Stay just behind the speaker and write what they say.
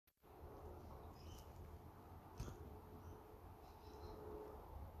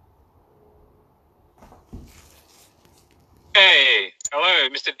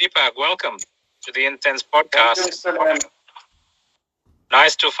Mr. Deepak. Welcome to the Incense podcast.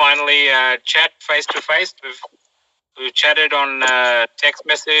 Nice to finally chat face to face. We've chatted on text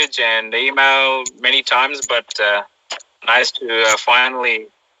message and email many times, but nice to finally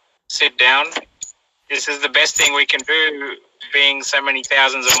sit down. This is the best thing we can do, being so many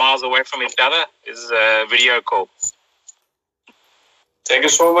thousands of miles away from each other, is a video call. Thank you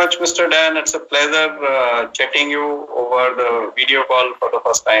so much, Mr. Dan. It's a pleasure chatting you over the video call for the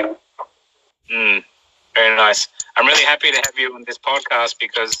first time. Very nice. I'm really happy to have you on this podcast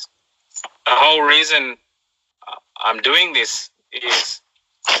because the whole reason I'm doing this is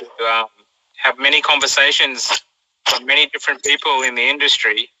to have many conversations with many different people in the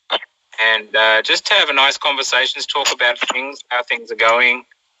industry and just to have a nice conversations, talk about things, how things are going,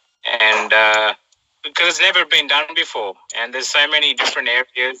 and because it's never been done before, and there's so many different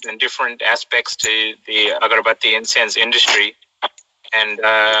areas and different aspects to the agarbatti incense industry, and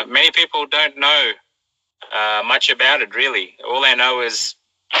many people don't know much about it really. All they know is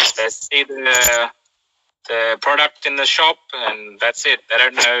they see the product in the shop and that's it. They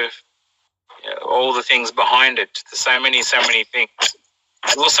don't know all the things behind it. There's so many things.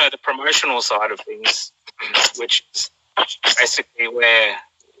 And also the promotional side of things, which is basically where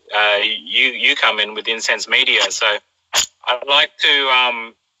you come in with Incense Media. So I'd like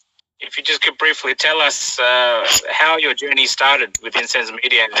to, if you just could briefly tell us how your journey started with Incense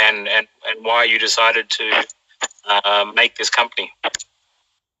Media and why you decided to make this company.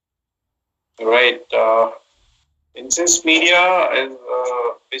 Right. Incense Media is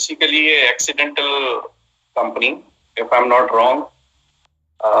basically an accidental company, if I'm not wrong.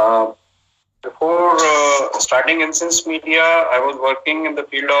 Before starting Incense Media, I was working in the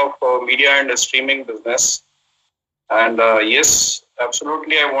field of media and streaming business. And yes,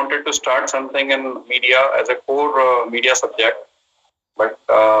 absolutely, I wanted to start something in media as a core media subject. But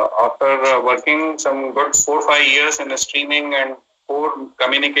after working some good 4 or 5 years in the streaming and core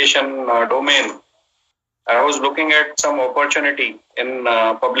communication domain, I was looking at some opportunity in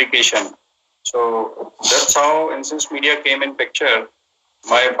publication. So that's how Incense Media came in picture.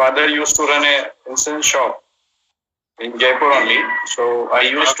 My father used to run an incense shop in Jaipur only. So I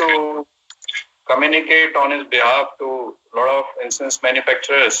used to communicate on his behalf to a lot of incense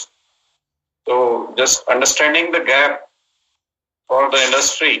manufacturers. So just understanding the gap for the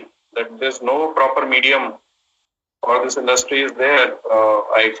industry, that there's no proper medium for this industry is there.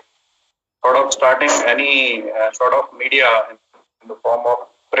 I thought of starting any sort of media in the form of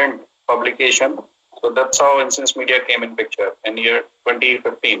print publication. So that's how Incense Media came in picture in year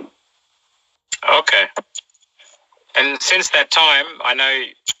 2015. Okay. And since that time, I know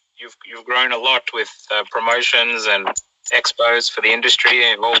you've grown a lot with promotions and expos for the industry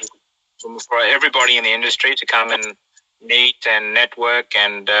and for everybody in the industry to come and meet and network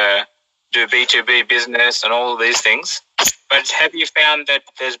and do B2B business and all of these things. But have you found that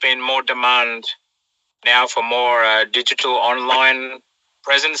there's been more demand now for more digital online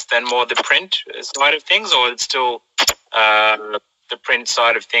presence than more the print side of things, or it's still the print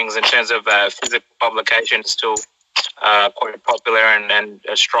side of things in terms of physical publication is still quite popular and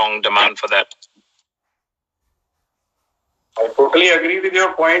a strong demand for that? I totally agree with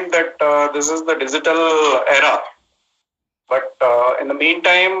your point that this is the digital era. But in the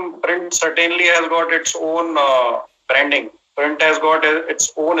meantime, print certainly has got its own branding. Print has got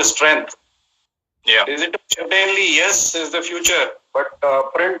its own strength. Yeah. Digital certainly, yes, is the future. But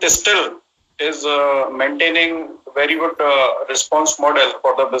print still is maintaining very good response model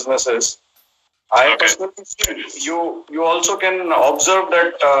for the businesses. I personally think you also can observe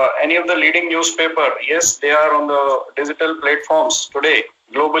that any of the leading newspaper, yes, they are on the digital platforms today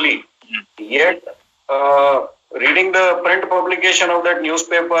globally. Yet reading the print publication of that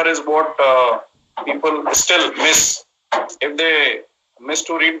newspaper is what people still miss. If they miss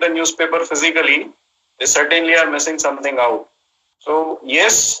to read the newspaper physically, they certainly are missing something out. So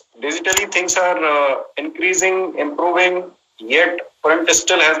yes, digitally things are increasing, improving, yet print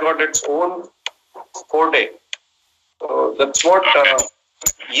still has got its own forte. So that's what,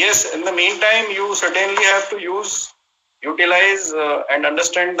 yes, in the meantime, you certainly have to utilize and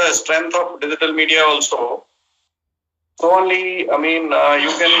understand the strength of digital media also. So only,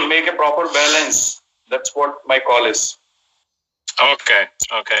 you can make a proper balance. That's what my call is. Okay.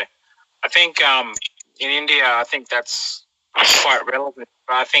 I think in India, I think that's quite relevant.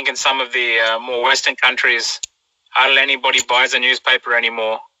 I think in some of the more Western countries, hardly anybody buys a newspaper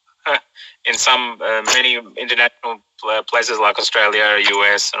anymore. In some many international places like Australia,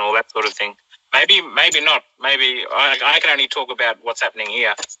 US, and all that sort of thing. Maybe not. Maybe I can only talk about what's happening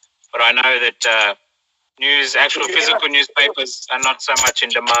here. But I know that Actual physical newspapers are not so much in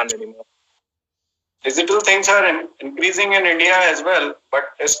demand anymore. Digital things are increasing in India as well,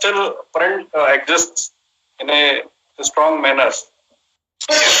 but still print exists in a strong manner.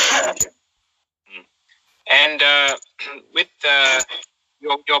 And with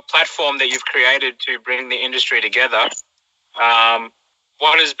your platform that you've created to bring the industry together,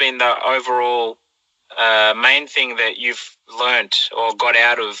 what has been the overall main thing that you've learnt or got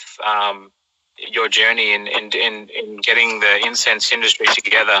out of your journey in getting the incense industry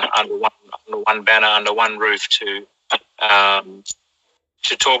together under one banner, under one roof to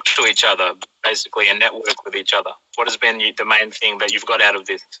talk to each other, basically, and network with each other? What has been the main thing that you've got out of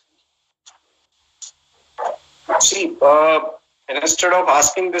this? See, instead of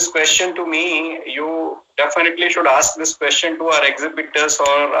asking this question to me, you definitely should ask this question to our exhibitors or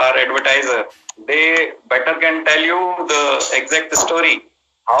our advertiser. They better can tell you the exact story,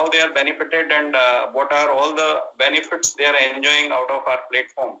 how they are benefited and what are all the benefits they are enjoying out of our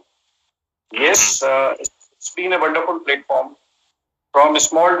platform. Yes, it's been a wonderful platform. From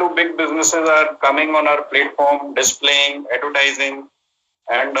small to big businesses are coming on our platform, displaying, advertising,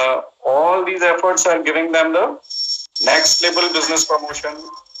 and all these efforts are giving them the next level business promotion,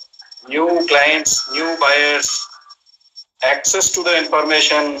 new clients, new buyers, access to the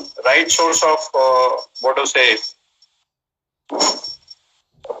information, right source of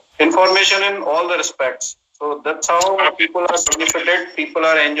information in all the respects. So that's how people are benefited, people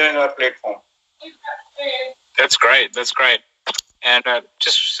are enjoying our platform. That's great. That's great. And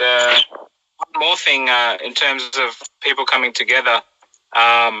just one more thing in terms of people coming together.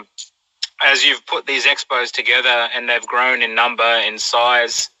 As you've put these expos together and they've grown in number, in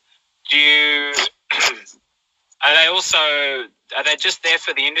size, are they just there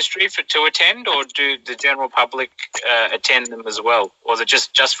for the industry to attend, or do the general public attend them as well? Or is it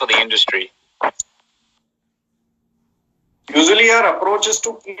just for the industry? Usually our approach is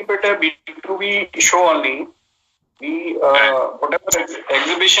to keep it a B2B show only. Whatever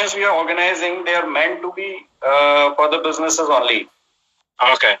exhibitions we are organizing, they are meant to be for the businesses only.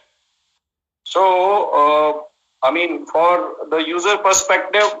 Okay. So, for the user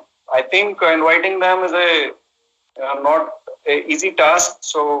perspective, I think inviting them is not an easy task.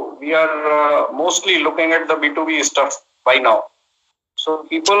 So, we are mostly looking at the B2B stuff by now. So,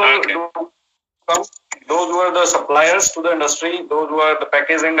 people do come, those who are the suppliers to the industry, those who are the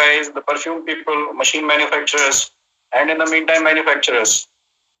packaging guys, the perfume people, machine manufacturers, and in the meantime, manufacturers.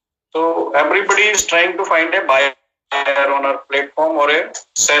 So, everybody is trying to find a buyer on our platform or a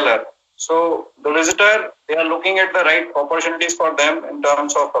seller. So the visitor, they are looking at the right opportunities for them in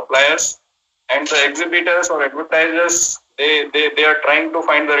terms of suppliers, and the exhibitors or advertisers, they are trying to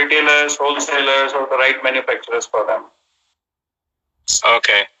find the retailers, wholesalers, or the right manufacturers for them.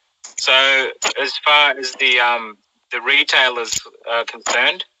 Okay. So as far as the retailers are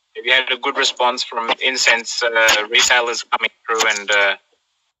concerned, have you had a good response from Incense retailers coming through and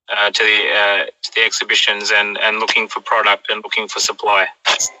to the exhibitions and looking for product and looking for supply?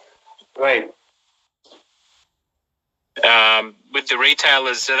 Right. With the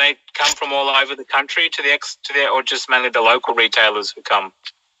retailers, do they come from all over the country or just mainly the local retailers who come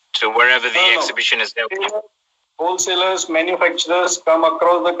to wherever the exhibition is held? Wholesalers, manufacturers come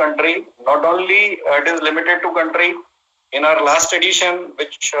across the country. Not only it is limited to country. In our last edition,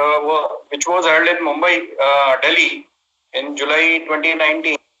 which was held in Mumbai, Delhi, in July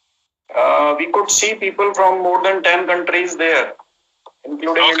 2019, we could see people from more than 10 countries there,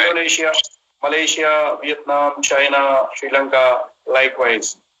 including Indonesia, Malaysia, Vietnam, China, Sri Lanka,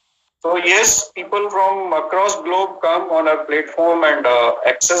 likewise. So yes, people from across globe come on our platform and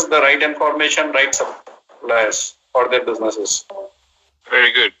access the right information, right suppliers for their businesses.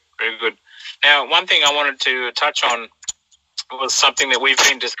 Very good, very good. Now, one thing I wanted to touch on was something that we've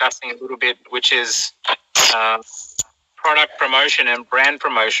been discussing a little bit, which is product promotion and brand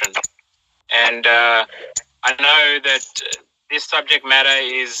promotion. And I know that this subject matter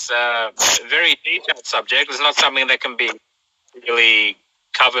is a very detailed subject. It's not something that can be really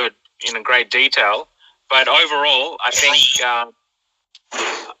covered in a great detail. But overall, I think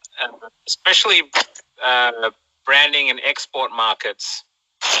especially branding in export markets,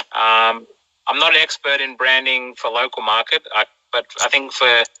 I'm not an expert in branding for local market, but I think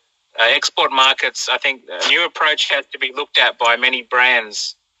for export markets, I think a new approach has to be looked at by many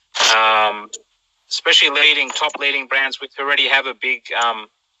brands, especially top leading brands which already have a big, who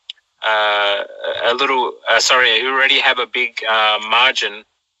already have a big margin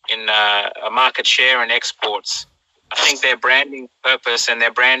in a market share in exports. I think their branding purpose and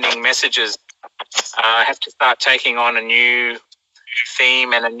their branding messages have to start taking on a new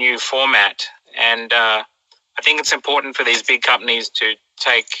theme and a new format. and I think it's important for these big companies to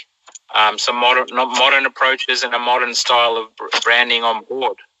take some modern approaches and a modern style of branding on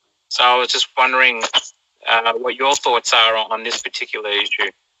board. So I was just wondering what your thoughts are on this particular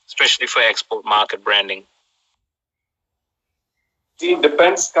issue, especially for export market branding. It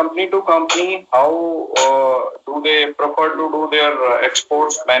depends company to company. How do they prefer to do their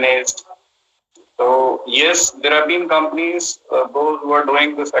exports managed? So yes, there have been companies, those who are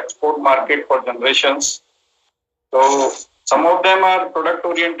doing this export market for generations. So some of them are product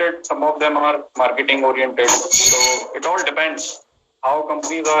oriented, some of them are marketing oriented. So it all depends how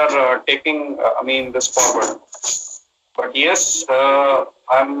companies are taking, this forward. But yes,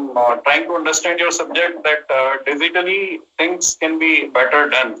 I'm trying to understand your subject that digitally things can be better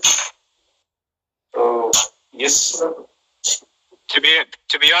done. So yes. To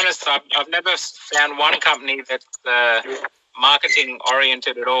be honest, I've never found one company that's marketing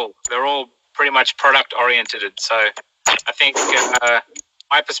oriented at all. They're all pretty much product oriented. So I think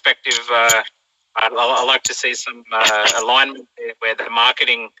my perspective, I like to see some alignment there where the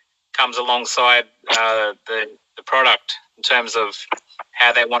marketing comes alongside the product in terms of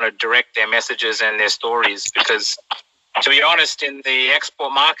how they want to direct their messages and their stories. Because to be honest, in the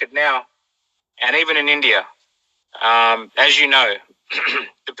export market now, and even in India, as you know,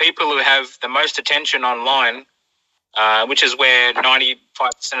 the people who have the most attention online, which is where 95%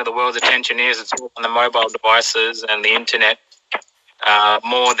 of the world's attention is, it's all on the mobile devices and the internet,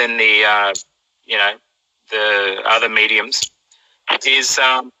 more than the other mediums, is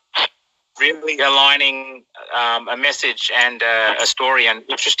really aligning a message and a story and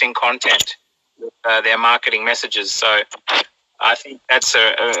interesting content with their marketing messages. So I think that's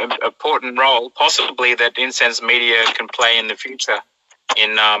an important role, possibly, that Incense Media can play in the future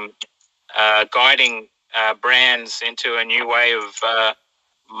in guiding brands into a new way of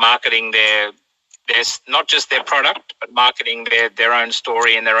marketing their not just their product, but marketing their own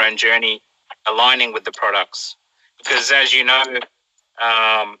story and their own journey, aligning with the products. Because as you know,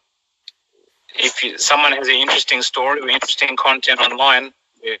 if someone has an interesting story or interesting content online,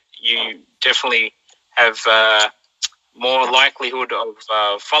 you definitely have more likelihood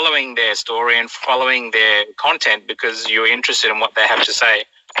of following their story and following their content because you're interested in what they have to say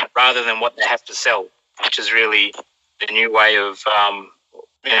rather than what they have to sell, which is really the new way of,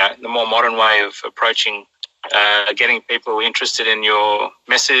 the more modern way of approaching getting people interested in your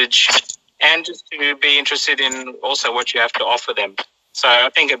message and just to be interested in also what you have to offer them. So I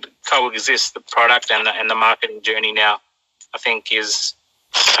think it coexists, the product and the marketing journey now, I think is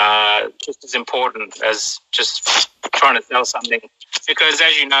just as important as just trying to sell something. Because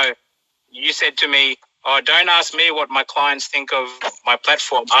as you know, you said to me, don't ask me what my clients think of my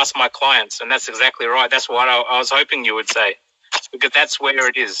platform, ask my clients. And that's exactly right. That's what I was hoping you would say, because that's where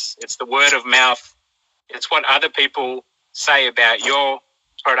it is. It's the word of mouth. It's what other people say about your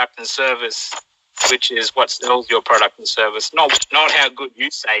product and service, which is what sells your product and service, not how good you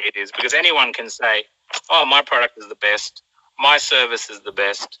say it is, because anyone can say, my product is the best, my service is the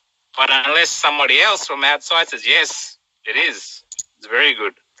best. But unless somebody else from outside says, yes, it is, it's very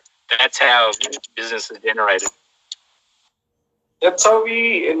good, that's how business is generated. That's how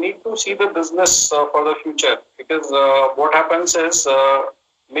we need to see the business for the future. Because what happens is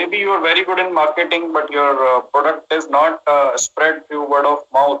maybe you are very good in marketing, but your product is not spread through word of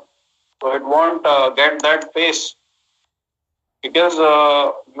mouth. So it won't get that pace. Because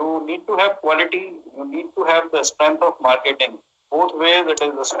you need to have quality, you need to have the strength of marketing. Both ways it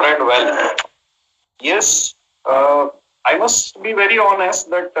is spread well. Yes, I must be very honest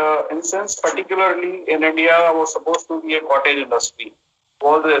that Incense, particularly in India, was supposed to be a cottage industry. It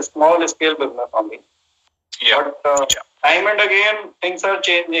was a small scale business only. Yeah. But time and again, things are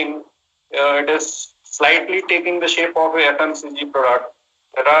changing. It is slightly taking the shape of a FMCG product.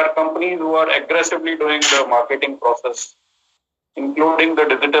 There are companies who are aggressively doing the marketing process, including the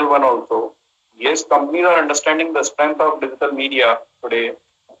digital one also. Yes, companies are understanding the strength of digital media today.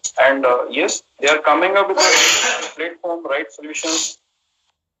 And yes, they are coming up with the right platform, right solutions.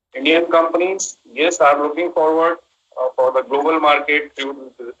 Indian companies, yes, are looking forward for the global market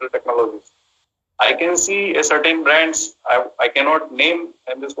through digital technologies. I can see a certain brands, I cannot name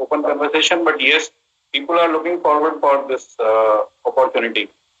in this open conversation, but yes, people are looking forward for this opportunity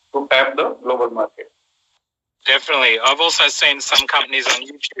to tap the global market. Definitely. I've also seen some companies on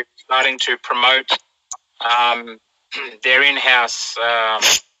YouTube starting to promote their in-house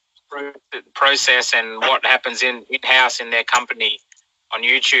process and what happens in-house in their company on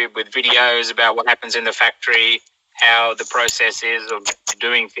YouTube with videos about what happens in the factory, how the process is of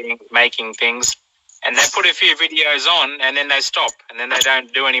doing things, making things. and they put a few videos on, and then they stop, and then they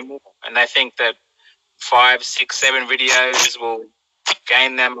don't do any more, and they think that 5, 6, 7 videos will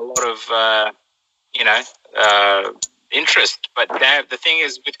gain them a lot of interest. But the thing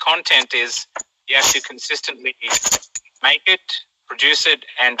is with content is you have to consistently make it, produce it,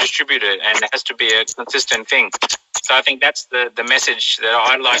 and distribute it, and it has to be a consistent thing. So I think that's the message that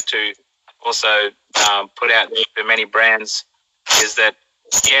I'd like to also put out there for many brands, is that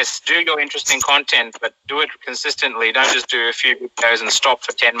yes, do your interesting content, but do it consistently. Don't just do a few videos and stop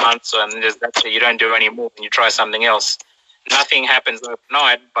for 10 months and just that's it. You don't do any more and you try something else. Nothing happens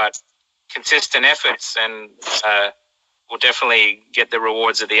overnight, but consistent efforts and will definitely get the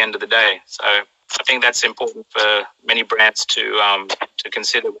rewards at the end of the day. So I think that's important for many brands to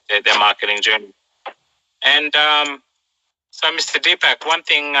consider with their marketing journey. And so, Mr. Deepak, one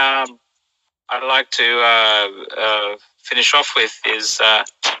thing I'd like to finish off with is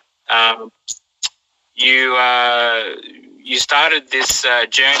you started this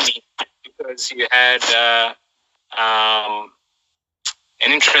journey because you had an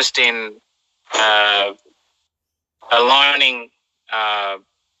interest in aligning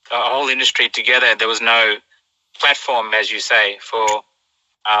the whole industry together. There was no platform, as you say, for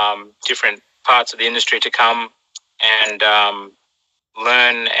different parts of the industry to come and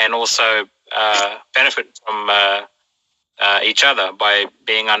learn and also benefit from each other by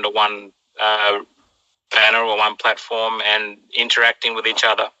being under one banner or one platform and interacting with each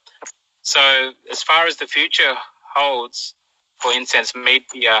other. So as far as the future holds for Incense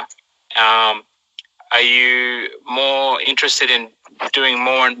Media, are you more interested in doing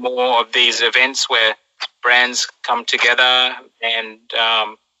more and more of these events where brands come together and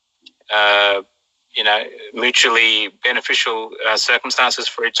mutually beneficial circumstances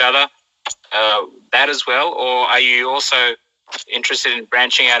for each other, that as well? Or are you also interested in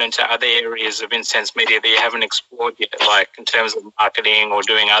branching out into other areas of Incense Media that you haven't explored yet, like in terms of marketing or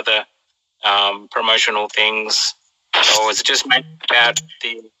doing other promotional things? Or is it just mainly about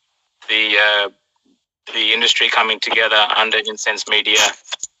the industry coming together under Incense Media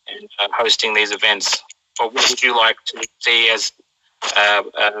and hosting these events? Or what would you like to see as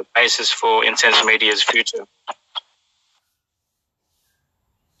a basis for Incense Media's future?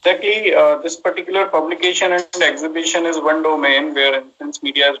 Exactly. This particular publication and exhibition is one domain where Incense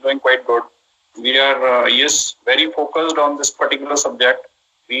Media is doing quite good. We are, very focused on this particular subject.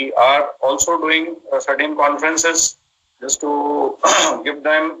 We are also doing certain conferences just to give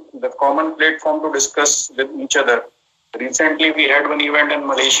them the common platform to discuss with each other. Recently, we had one event in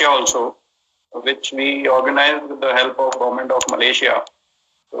Malaysia also, which we organized with the help of government of Malaysia.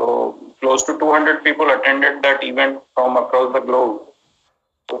 So close to 200 people attended that event from across the globe.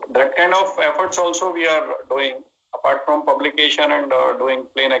 So that kind of efforts also we are doing. Apart from publication and doing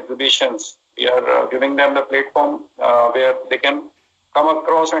plain exhibitions, we are giving them the platform where they can come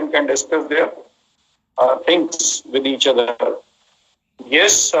across and can discuss their things with each other.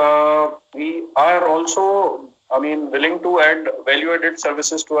 Yes, we are also, willing to add value-added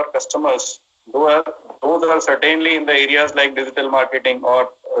services to our customers. Those are certainly in the areas like digital marketing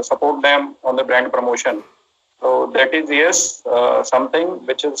or support them on the brand promotion. So that is, yes, something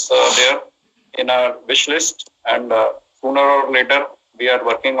which is there in our wish list, and sooner or later we are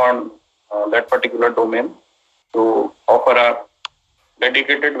working on that particular domain to offer our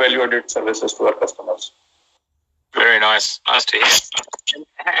dedicated value-added services to our customers. Very nice. Nice to hear. And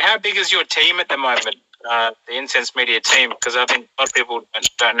how big is your team at the moment, the Incense Media team? Because I think a lot of people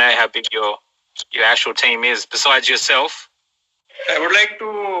don't know how big your actual team is, besides yourself. I would like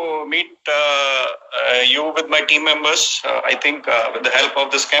to meet you with my team members. I think with the help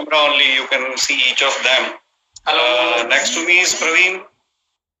of this camera only, you can see each of them. Hello. Next to me is Praveen.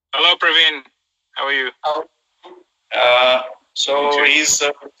 Hello, Praveen. How are you? So he's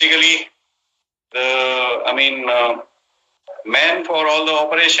basically the man for all the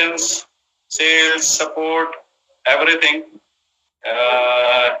operations, sales, support, everything.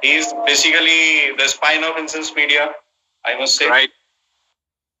 He's basically the spine of Incense Media, I must say. Right.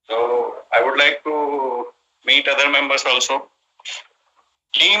 So I would like to meet other members also.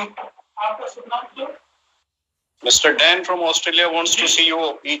 Team. Mr. Dan from Australia wants to see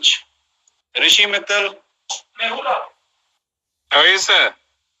you each. Rishi Mittal. How are you, sir?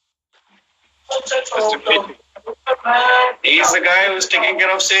 He's the guy who's taking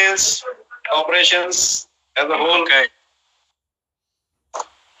care of sales, operations as a whole. Okay.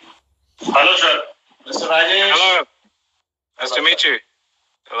 Hello, sir. Mr. Rajesh. Hello. Nice to meet you.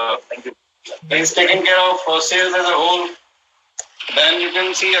 Hello. Thank you. He's taking care of sales as a whole. Then you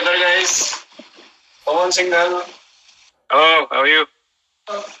can see other guys. Pawan Singhal. Hello. How are you?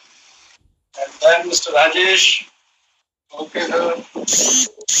 And and Mr. Rajesh. Okay, sir. Hello,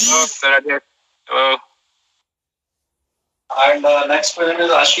 Mr. Rajesh. Hello. And next person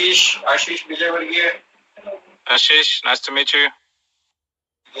is Ashish. Ashish Vijayvargiya. Ashish, nice to meet you.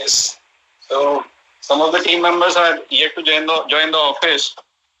 Yes. So some of the team members are yet to join the office.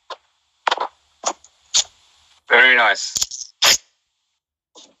 Very nice.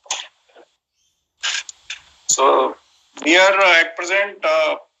 So we are at present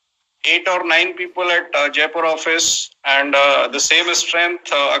 8 or 9 people at Jaipur office, and the same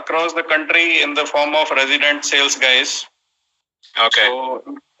strength across the country in the form of resident sales guys. Okay.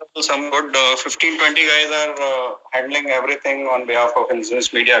 So some good 15-20 guys are handling everything on behalf of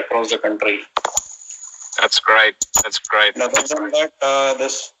Incense Media across the country. That's great. That's great. And other than that,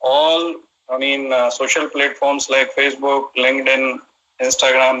 social platforms like Facebook, LinkedIn,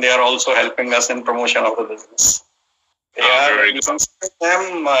 Instagram, they are also helping us in promotion of the business. We consider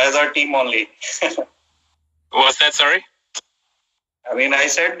them as our team only. What's that, sorry? I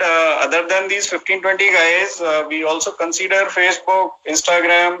said, other than these 15-20 guys, we also consider Facebook,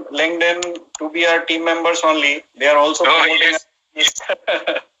 Instagram, LinkedIn to be our team members only. They are also promoting us.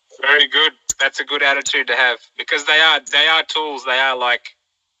 Very good. That's a good attitude to have, because they are tools.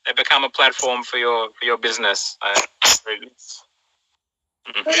 They become a platform for your business. Very good.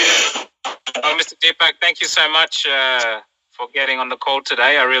 Oh, Mr. Deepak, thank you so much for getting on the call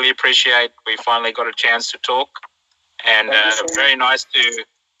today. I really appreciate we finally got a chance to talk, and very nice to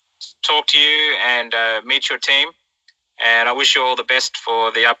talk to you and meet your team. And I wish you all the best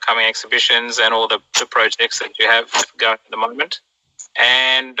for the upcoming exhibitions and all the projects that you have going at the moment.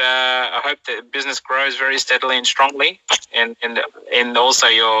 And I hope the business grows very steadily and strongly, and also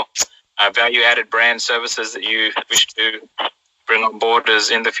your value-added brand services that you wish to bring on board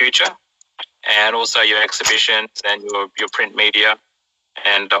in the future, and also your exhibitions and your print media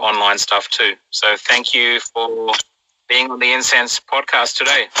and online stuff too. So thank you for being on the Incense podcast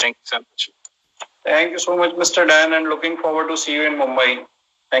today. Thank you so much. Thank you so much, Mr. Dan, and looking forward to see you in Mumbai.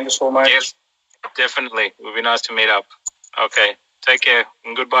 Thank you so much. Yes, definitely. It would be nice to meet up. Okay, take care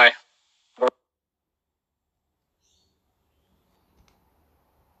and goodbye.